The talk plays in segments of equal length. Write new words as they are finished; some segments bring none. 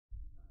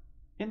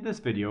In this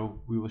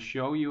video, we will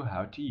show you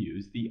how to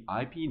use the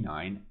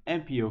IP-9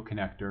 MPO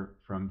connector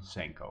from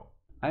SENKO.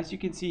 As you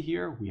can see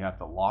here, we have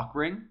the lock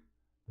ring,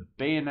 the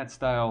bayonet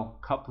style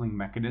coupling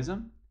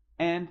mechanism,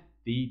 and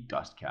the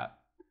dust cap.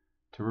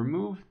 To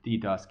remove the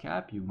dust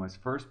cap, you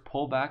must first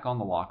pull back on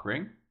the lock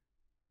ring,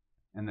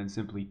 and then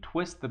simply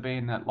twist the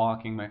bayonet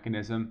locking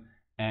mechanism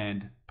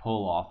and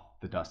pull off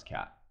the dust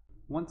cap.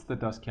 Once the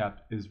dust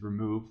cap is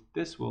removed,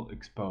 this will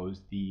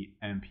expose the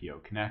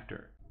MPO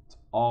connector. It's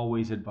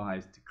always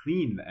advised to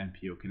clean the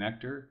MPO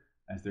connector,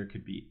 as there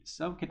could be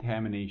some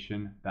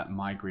contamination that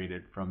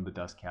migrated from the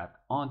dust cap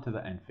onto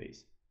the end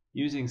face.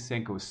 Using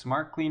SENKO's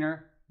Smart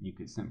Cleaner, you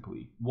can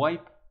simply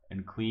wipe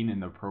and clean in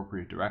the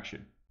appropriate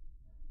direction.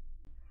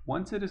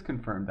 Once it is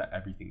confirmed that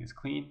everything is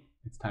clean,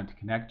 it's time to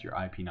connect your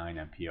IP-9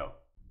 MPO.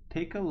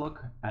 Take a look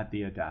at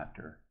the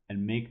adapter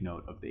and make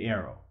note of the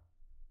arrow.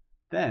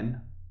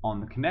 Then,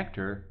 on the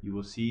connector, you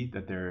will see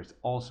that there is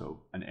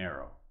also an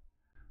arrow.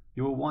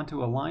 You will want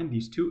to align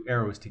these two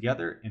arrows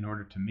together in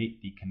order to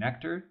mate the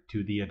connector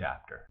to the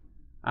adapter.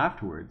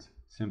 Afterwards,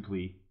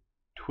 simply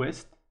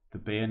twist the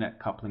bayonet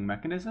coupling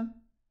mechanism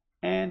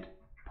and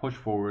push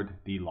forward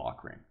the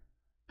lock ring.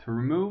 To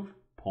remove,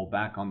 pull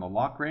back on the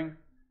lock ring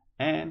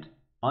and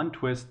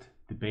untwist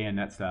the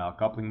bayonet style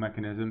coupling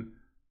mechanism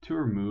to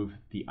remove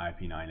the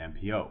IP-9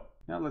 MPO.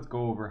 Now let's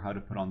go over how to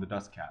put on the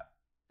dust cap.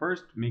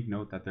 First, make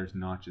note that there's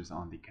notches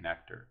on the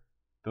connector.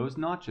 Those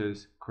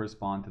notches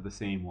correspond to the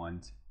same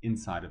ones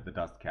inside of the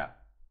dust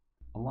cap.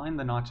 Align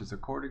the notches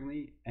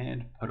accordingly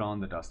and put on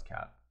the dust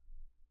cap.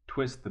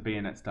 Twist the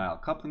bayonet style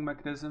coupling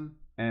mechanism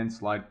and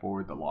slide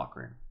forward the lock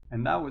ring.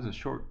 And that was a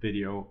short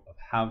video of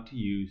how to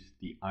use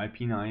the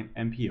IP-9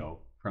 MPO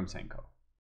from SENKO.